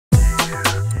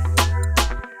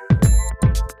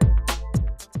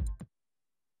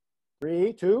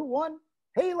Three, two, one.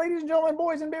 Hey, ladies and gentlemen,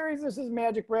 boys and berries, this is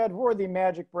MagicBrad for the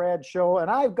MagicBrad Show, and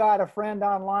I've got a friend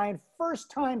online, first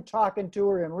time talking to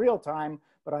her in real time,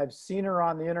 but I've seen her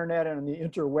on the internet and on the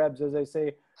interwebs, as they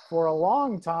say, for a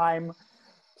long time.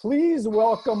 Please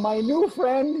welcome my new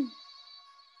friend,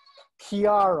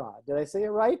 Chiara. Did I say it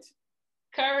right?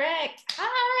 Correct.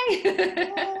 Hi.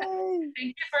 Hey. Thank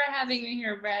you for having me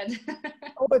here, Brad.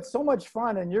 Oh, it's so much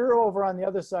fun, and you're over on the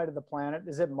other side of the planet.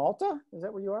 Is it Malta? Is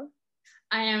that where you are?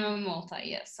 I am in Malta,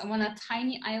 yes. I'm on a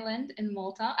tiny island in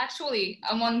Malta. Actually,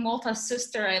 I'm on Malta's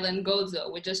sister island,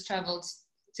 Gozo. We just traveled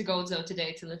to Gozo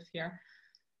today to live here.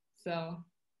 So.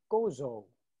 Gozo.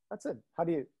 That's it. How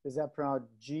do you, is that pronounced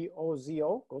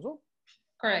G-O-Z-O? Gozo?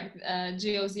 Correct.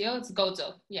 G-O-Z-O, it's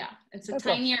Gozo. Yeah. It's a That's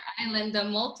tinier island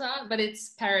than Malta, but it's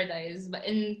paradise.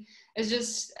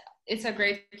 It's a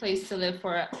great place to live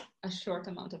for a short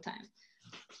amount of time.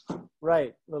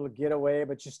 Right. Little getaway,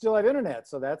 but you still have internet,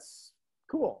 so that's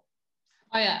cool.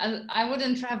 Oh yeah, I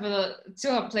wouldn't travel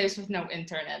to a place with no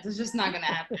internet. It's just not gonna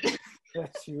happen.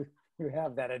 Yes, you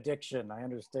have that addiction. I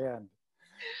understand.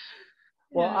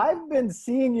 Well, Yeah. I've been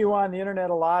seeing you on the internet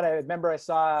a lot. I remember I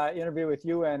saw an interview with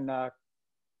you and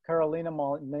Carolina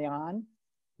Milan.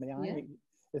 Yeah.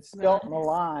 It's spelled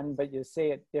Milan, but you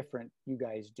say it different. You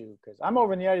guys do, because I'm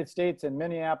over in the United States in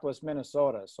Minneapolis,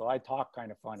 Minnesota, so I talk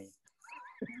kind of funny.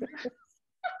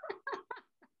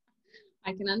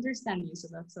 I can understand you, so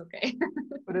that's okay.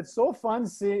 But it's so fun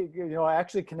seeing,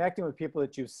 actually connecting with people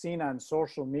that you've seen on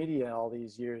social media all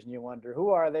these years, and you wonder, who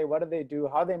are they? What do they do?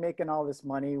 How are they making all this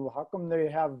money? How come they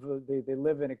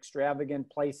live in extravagant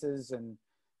places, and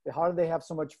how do they have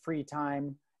so much free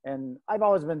time? And I've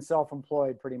always been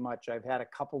self-employed pretty much. I've had a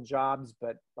couple jobs,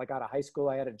 but like out of high school,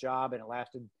 I had a job and it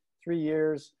lasted 3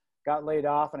 years, got laid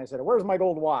off, and I said, where's my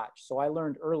gold watch? So I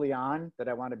learned early on that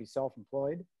I want to be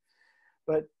self-employed.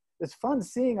 But it's fun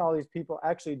seeing all these people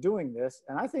actually doing this.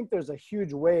 And I think there's a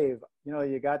huge wave.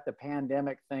 You got the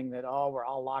pandemic thing that, oh, we're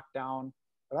all locked down.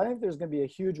 But I think there's going to be a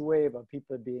huge wave of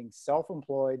people being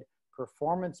self-employed,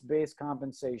 performance-based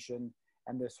compensation,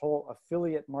 and this whole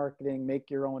affiliate marketing, make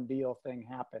your own deal thing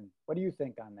happen. What do you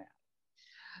think on that?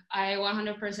 I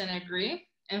 100% agree.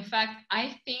 In fact,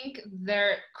 I think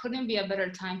there couldn't be a better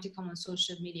time to come on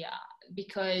social media,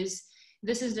 because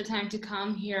this is the time to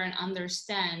come here and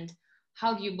understand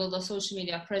how do you build a social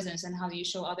media presence and how do you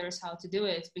show others how to do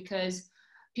it, because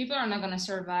people are not going to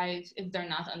survive if they're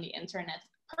not on the internet.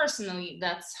 Personally,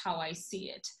 that's how I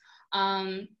see it.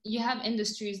 You have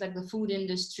industries like the food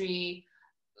industry,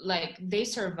 like they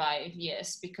survive,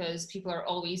 yes, because people are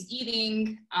always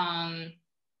eating,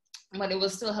 but it will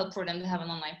still help for them to have an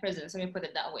online presence. Let me put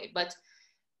it that way. But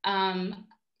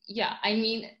yeah, I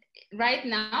mean, right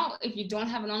now, if you don't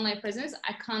have an online presence,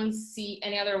 I can't see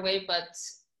any other way but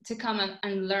to come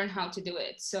and learn how to do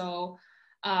it. So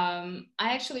I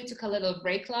actually took a little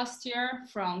break last year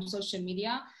from social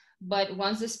media, but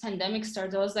once this pandemic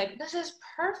started, I was like, this is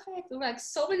perfect. Like,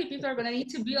 so many people are gonna need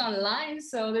to be online.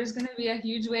 So there's gonna be a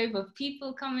huge wave of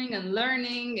people coming and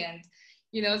learning, and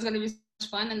it's gonna be so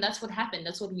fun. And that's what happened.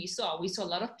 That's what we saw. We saw a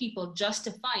lot of people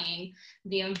justifying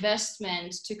the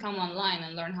investment to come online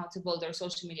and learn how to build their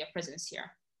social media presence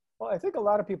here. Well, I think a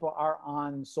lot of people are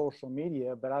on social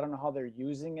media, but I don't know how they're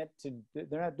using it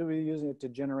they're not really using it to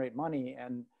generate money.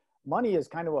 And money is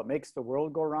kind of what makes the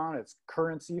world go around. It's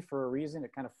currency for a reason.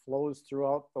 It kind of flows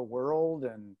throughout the world.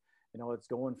 And, it's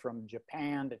going from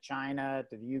Japan to China,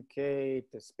 to the UK,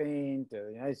 to Spain, to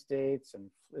the United States, and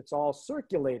it's all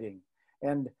circulating.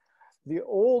 And the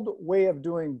old way of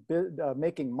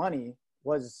making money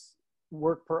was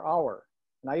work per hour.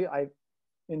 And I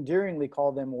endearingly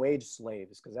call them wage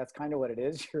slaves, because that's kind of what it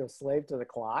is. You're a slave to the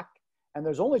clock, and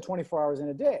there's only 24 hours in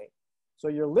a day. So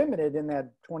you're limited in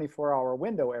that 24-hour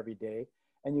window every day,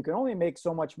 and you can only make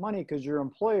so much money because your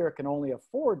employer can only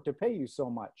afford to pay you so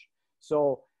much.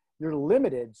 So you're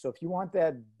limited. So if you want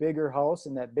that bigger house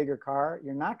and that bigger car,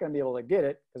 you're not going to be able to get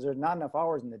it because there's not enough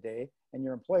hours in the day, and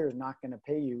your employer is not going to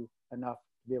pay you enough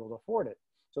to be able to afford it.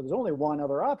 So there's only one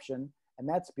other option, and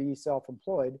that's be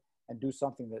self-employed and do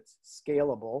something that's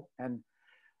scalable. And,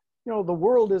 the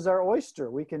world is our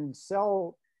oyster. We can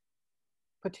sell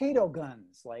potato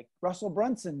guns like Russell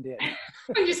Brunson did.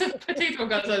 When you said potato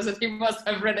guns, I said, you must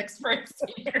have read Express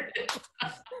here.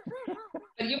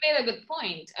 But you made a good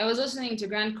point. I was listening to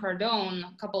Grant Cardone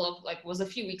a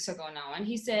few weeks ago now, and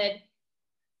he said,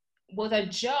 with a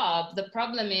job, the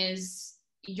problem is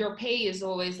your pay is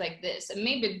always like this, and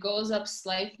maybe it goes up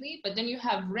slightly, but then you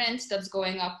have rent that's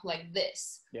going up like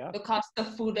this, Yeah. the cost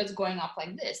of food that's going up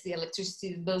like this, the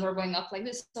electricity bills are going up like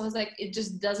this. So it's like, it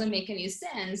just doesn't make any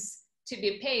sense to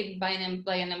be paid by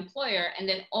an employer, and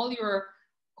then all your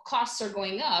costs are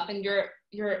going up, and your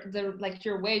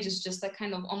wage is just like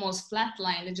kind of almost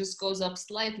flatline. It just goes up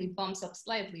slightly, bumps up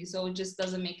slightly. So it just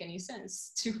doesn't make any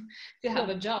sense to have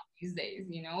a job these days,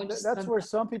 you know. That's where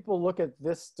some people look at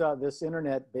this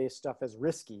internet-based stuff as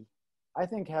risky. I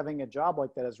think having a job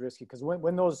like that is risky, because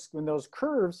when those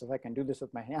curves, if I can do this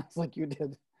with my hands like you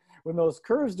did, when those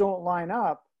curves don't line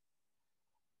up,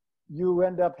 you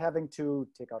end up having to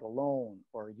take out a loan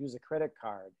or use a credit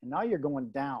card, and now you're going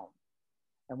down.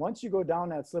 And once you go down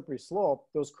that slippery slope,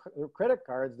 those credit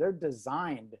cards, they're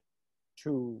designed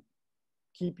to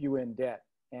keep you in debt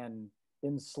and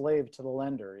enslaved to the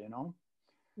lender, you know?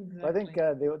 Exactly. I think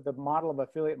the model of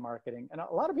affiliate marketing, and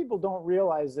a lot of people don't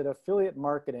realize that affiliate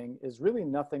marketing is really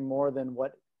nothing more than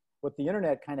what the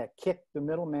internet kind of kicked the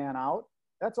middleman out.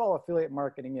 That's all affiliate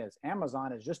marketing is.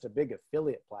 Amazon is just a big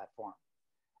affiliate platform.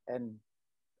 And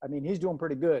I mean, he's doing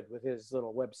pretty good with his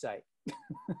little website,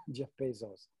 Jeff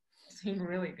Bezos.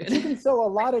 Really good. But you can sell a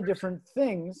lot of different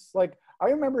things. Like, I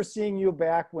remember seeing you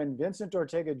back when Vincent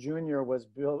Ortega Jr.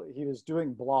 he was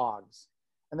doing blogs.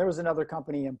 And there was another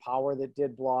company, Empower, that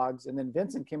did blogs. And then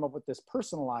Vincent came up with this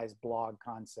personalized blog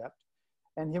concept.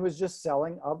 And he was just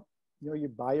selling up, you know, you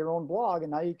buy your own blog,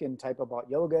 and now you can type about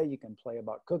yoga, you can play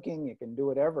about cooking, you can do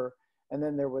whatever. And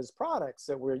then there was products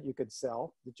you could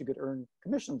sell that you could earn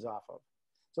commissions off of.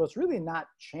 So it's really not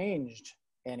changed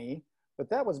any, but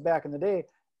that was back in the day.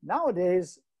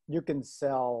 Nowadays, you can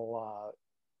sell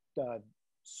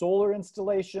solar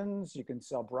installations, you can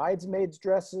sell bridesmaids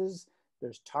dresses,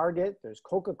 there's Target, there's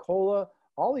Coca-Cola,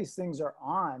 all these things are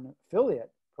on affiliate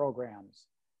programs.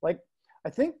 Like, I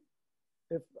think,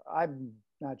 if I'm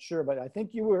not sure, but I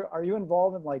think are you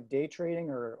involved in like day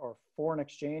trading or foreign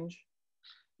exchange?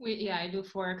 Yeah, I do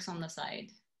Forex on the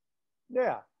side.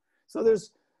 Yeah, so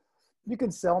you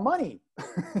can sell money.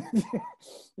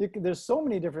 There's so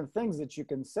many different things that you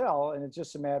can sell, and it's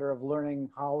just a matter of learning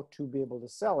how to be able to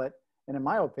sell it. And in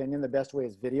my opinion, the best way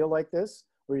is video like this,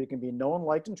 where you can be known,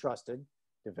 liked, and trusted,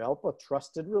 develop a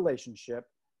trusted relationship,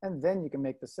 and then you can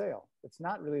make the sale. It's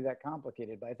not really that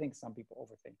complicated, but I think some people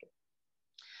overthink it.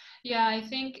 Yeah, I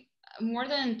think more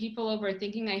than people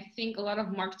overthinking, I think a lot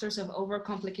of marketers have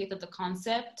overcomplicated the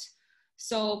concept.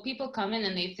 So people come in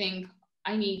and they think,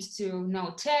 I need to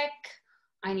know tech,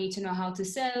 I need to know how to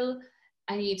sell,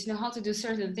 I need to know how to do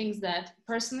certain things that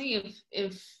personally,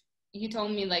 if you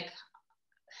told me like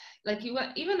you,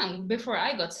 even before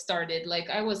I got started, like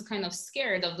I was kind of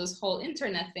scared of this whole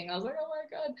internet thing. I was like, oh my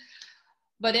God.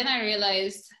 But then I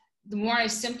realized the more I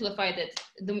simplified it,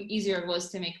 the easier it was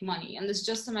to make money. And it's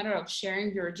just a matter of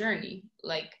sharing your journey.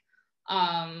 Like,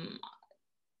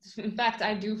 in fact,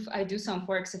 I do some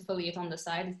Forex affiliate on the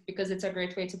side because it's a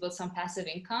great way to build some passive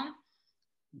income.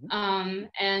 Mm-hmm.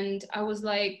 And I was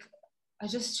like, I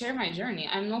just share my journey.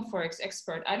 I'm no Forex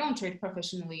expert. I don't trade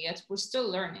professionally yet. We're still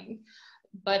learning.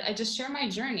 But I just share my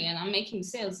journey, and I'm making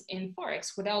sales in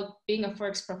Forex without being a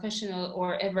Forex professional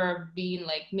or ever being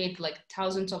like made like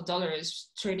thousands of dollars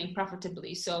trading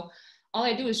profitably. So all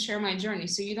I do is share my journey.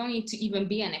 So you don't need to even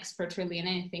be an expert really in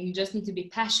anything. You just need to be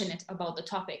passionate about the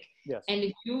topic. Yes. And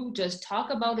if you just talk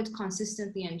about it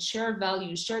consistently and share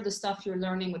value, share the stuff you're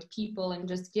learning with people, and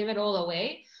just give it all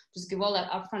away, just give all that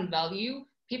upfront value,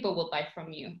 people will buy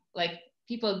from you. Like,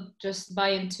 people just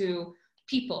buy into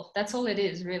people. That's all it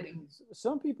is, really.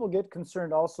 Some people get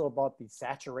concerned also about the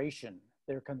saturation.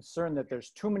 They're concerned that there's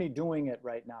too many doing it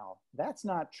right now. That's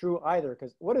not true either,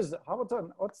 because what's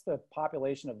the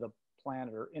population of the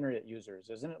planet or internet users?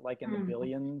 Isn't it like in the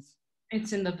billions?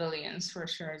 It's in the billions for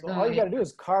sure. So all you got to do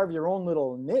is carve your own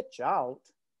little niche out.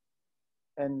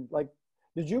 And like,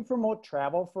 did you promote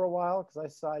travel for a while? Because I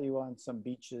saw you on some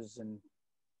beaches and.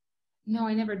 No,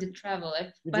 I never did travel.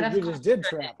 You just did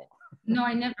travel. No,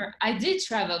 I did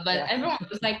travel, but yeah. Everyone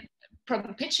was like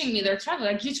pitching me their travel.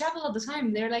 Like, you travel all the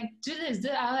time. They're like, do this, do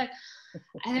that.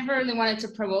 I never really wanted to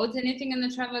promote anything in the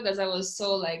travel because I was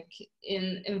so like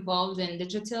involved in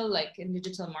digital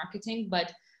marketing.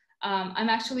 But I'm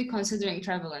actually considering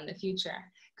travel in the future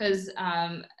because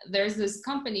there's this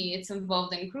company, it's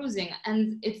involved in cruising,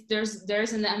 and there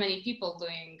isn't that many people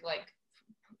doing like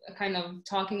kind of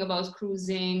talking about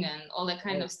cruising and all that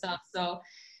kind of stuff. So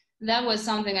that was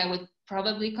something I would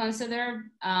probably consider.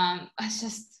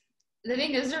 the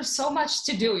thing is, there's so much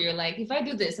to do. You're like, if I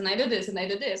do this and I do this and I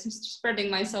do this, I'm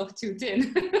spreading myself too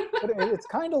thin. But it's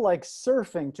kind of like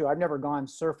surfing too. I've never gone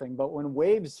surfing, but when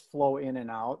waves flow in and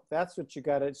out, that's what you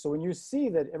got to. So when you see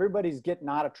that everybody's getting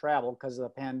out of travel because of the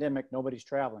pandemic, nobody's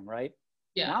traveling, right?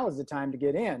 Yeah. Now is the time to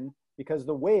get in because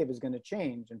the wave is going to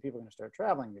change and people are going to start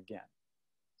traveling again.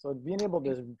 So being able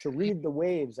to read the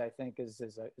waves, I think, is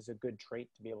a good trait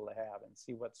to be able to have and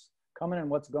see what's coming and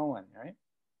what's going, right?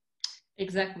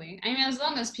 Exactly. I mean, as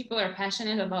long as people are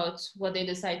passionate about what they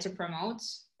decide to promote,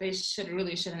 they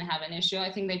shouldn't have an issue.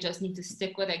 I think they just need to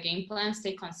stick with a game plan,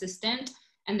 stay consistent,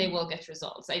 and they will get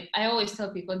results. I always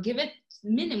tell people, give it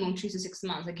minimum 3 to 6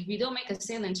 months. Like if you don't make a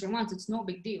sale in 2 months, it's no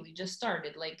big deal. You just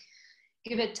started. Like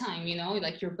give it time, you know,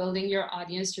 like you're building your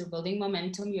audience, you're building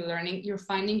momentum, you're learning, you're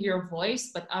finding your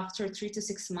voice. But after 3 to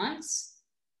 6 months,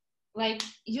 like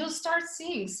you'll start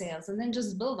seeing sales and then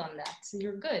just build on that. So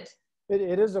you're good.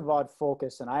 It is about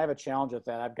focus, and I have a challenge with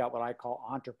that. I've got what I call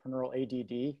entrepreneurial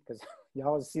ADD because you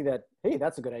always see that, hey,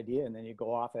 that's a good idea, and then you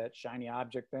go off that shiny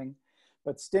object thing.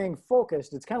 But staying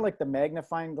focused, it's kind of like the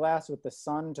magnifying glass with the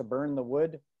sun to burn the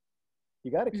wood.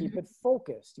 You got to keep it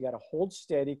focused. You got to hold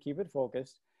steady, keep it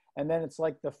focused. And then it's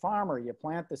like the farmer, you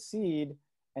plant the seed,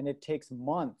 and it takes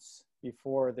months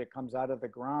before it comes out of the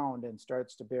ground and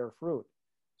starts to bear fruit.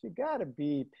 So you got to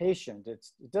be patient.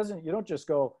 You don't just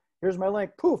go, here's my link,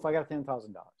 poof, I got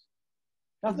 $10,000.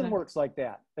 Nothing works like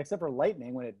that, except for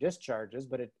lightning when it discharges,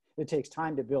 but it takes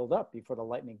time to build up before the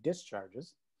lightning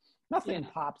discharges. Nothing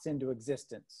pops into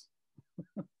existence.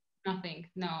 Nothing,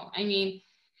 no. I mean,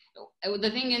 the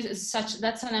thing is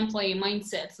that's an employee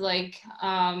mindset. Like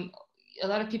a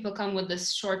lot of people come with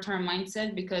this short-term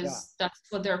mindset because that's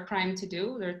what they're primed to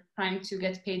do. They're primed to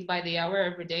get paid by the hour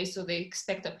every day. So they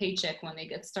expect a paycheck when they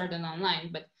get started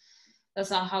online, but that's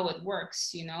not how it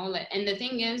works, you know? And the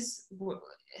thing is,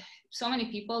 so many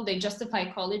people, they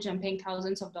justify college and paying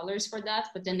thousands of dollars for that,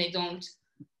 but then they don't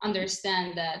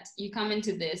understand that you come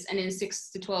into this and in 6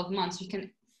 to 12 months, you can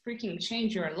freaking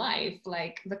change your life.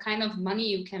 Like the kind of money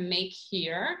you can make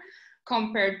here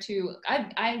compared to,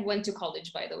 I went to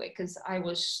college, by the way, because I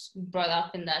was brought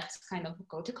up in that kind of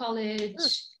go to college,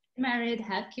 married,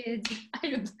 had kids.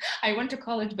 I went to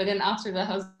college, but then after that,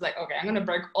 I was like, okay, I'm gonna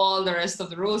break all the rest of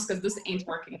the rules because this ain't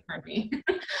working for me.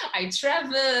 I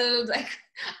traveled, like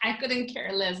I couldn't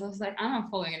care less. I was like, I'm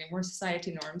not following any more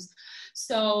society norms.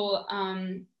 So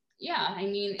yeah, I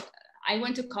mean, I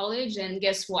went to college and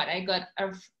guess what? I got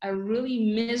a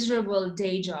really miserable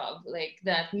day job, like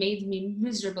that made me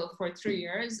miserable for 3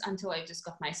 years until I just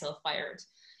got myself fired.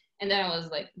 And then I was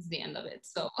like, it's the end of it.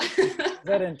 So is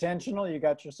that intentional? You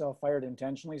got yourself fired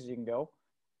intentionally so you can go?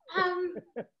 I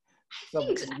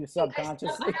think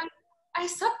subconsciously? I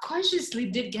subconsciously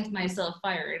did get myself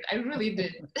fired. I really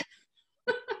did.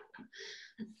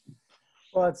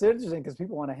 Well, it's interesting because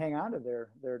people want to hang on to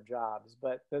their jobs.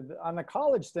 But on the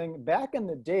college thing, back in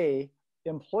the day,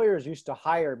 employers used to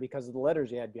hire because of the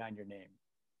letters you had behind your name.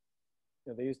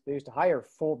 You know, they used to hire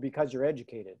full because you're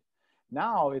educated.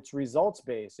 Now it's results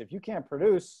based. If you can't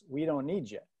produce, we don't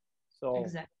need you. So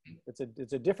exactly.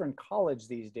 It's a different college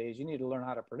these days. You need to learn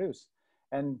how to produce.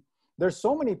 And there's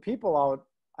so many people out.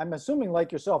 I'm assuming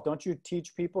like yourself, don't you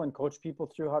teach people and coach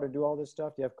people through how to do all this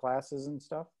stuff? Do you have classes and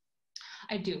stuff?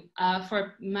 I do.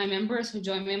 For my members who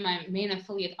join me, my main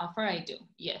affiliate offer, I do.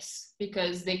 Yes,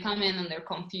 because they come in and they're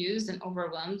confused and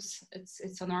overwhelmed.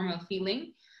 It's a normal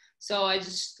feeling. So I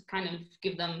just kind of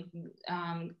give them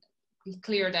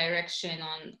clear direction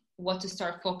on what to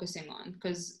start focusing on.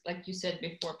 Because like you said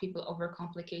before, people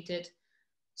overcomplicate it.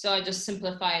 So I just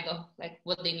simplified like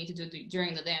what they need to do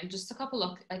during the day. And just a couple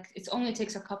of, like, it only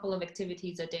takes a couple of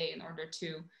activities a day in order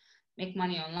to make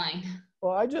money online.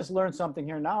 Well, I just learned something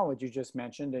here now, what you just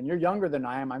mentioned, and you're younger than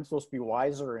I am. I'm supposed to be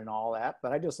wiser and all that,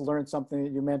 but I just learned something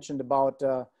that you mentioned about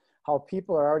how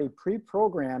people are already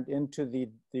pre-programmed into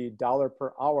the dollar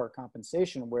per hour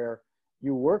compensation where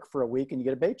you work for a week and you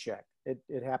get a paycheck.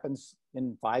 It happens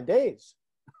in 5 days.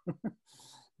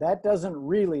 That doesn't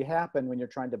really happen when you're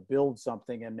trying to build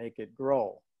something and make it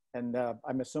grow. And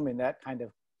I'm assuming that kind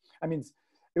of, I mean,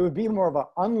 it would be more of an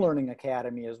unlearning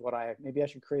academy is what maybe I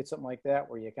should create something like that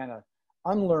where you kind of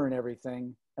unlearn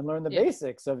everything and learn the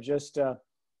basics of just,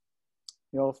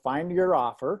 find your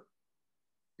offer,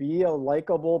 be a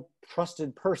likable,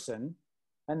 trusted person,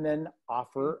 and then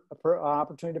offer an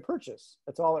opportunity to purchase.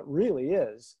 That's all it really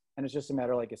is. And it's just a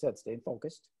matter, like I said, staying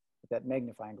focused with that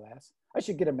magnifying glass. I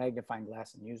should get a magnifying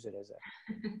glass and use it as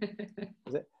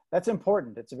that's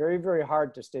important. It's very, very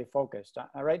hard to stay focused.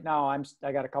 Right now,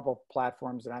 I got a couple of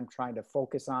platforms that I'm trying to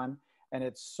focus on, and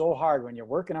it's so hard when you're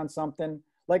working on something.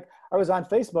 like I was on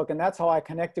Facebook and that's how I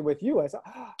connected with you. I said,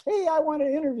 hey, I want to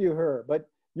interview her, but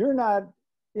you're not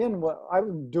in what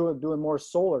I'm doing more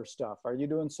solar stuff. Are you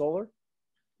doing solar?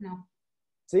 No.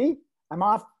 See, I'm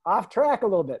off track a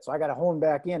little bit. So I got to hone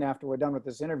back in after we're done with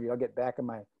this interview. I'll get back in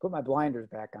put my blinders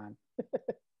back on.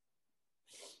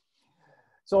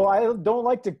 So I don't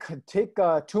like to take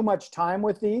too much time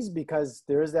with these because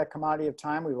there is that commodity of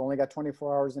time. We've only got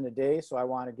 24 hours in a day. So I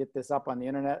want to get this up on the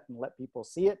internet and let people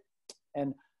see it.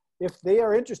 And if they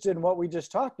are interested in what we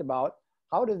just talked about,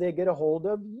 how do they get a hold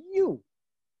of you?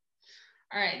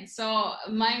 All right, so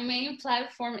my main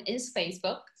platform is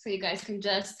Facebook. So you guys can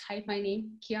just type my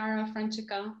name, Chiara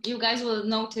Francica. You guys will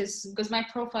notice, because my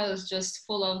profile is just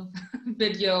full of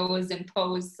videos and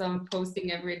posts. I'm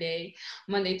posting every day,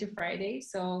 Monday to Friday.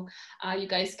 So you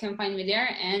guys can find me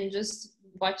there and just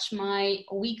watch my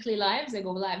weekly lives. I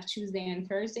go live Tuesday and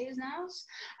Thursdays now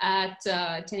at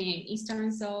 10 a.m.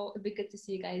 Eastern. So it'd be good to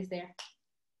see you guys there.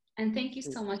 And thank you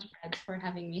so much, Brad, for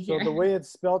having me here. So the way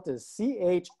it's spelled is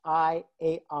Chiara,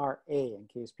 in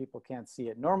case people can't see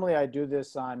it. Normally I do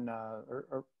this on, I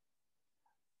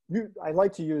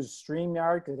like to use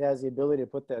StreamYard because it has the ability to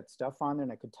put that stuff on there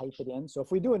and I could type it in. So if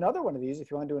we do another one of these,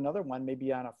 if you want to do another one,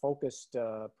 maybe on a focused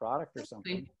product or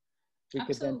something, we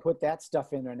could then put that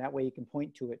stuff in there and that way you can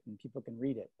point to it and people can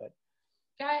read it. But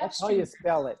yeah, that's how you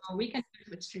spell it. We can do it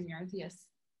with StreamYard, yes.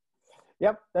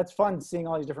 Yep, that's fun seeing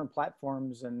all these different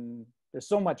platforms and there's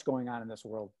so much going on in this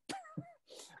world.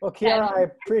 Well, Chiara, I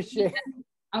appreciate.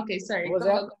 Okay, sorry. What was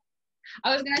that?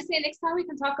 I was gonna say next time we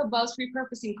can talk about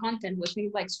repurposing content with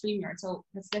things like StreamYard. So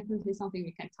that's definitely something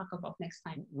we can talk about next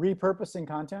time. Repurposing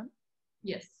content?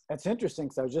 Yes. That's interesting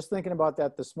because I was just thinking about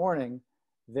that this morning.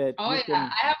 That I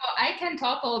can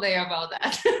talk all day about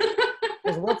that.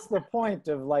 Because what's the point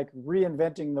of like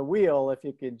reinventing the wheel if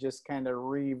you could just kind of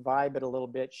revive it a little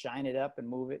bit, shine it up and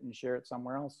move it and share it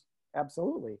somewhere else?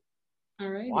 Absolutely. All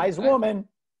right. Wise woman.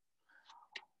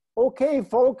 Okay,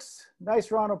 folks.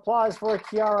 Nice round of applause for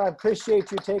Chiara. I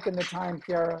appreciate you taking the time,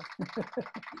 Chiara.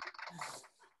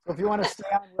 So if you want to stay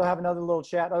on, we'll have another little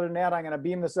chat. Other than that, I'm going to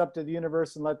beam this up to the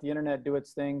universe and let the internet do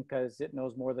its thing because it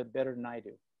knows better than I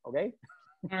do. Okay?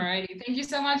 All righty. Thank you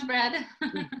so much, Brad.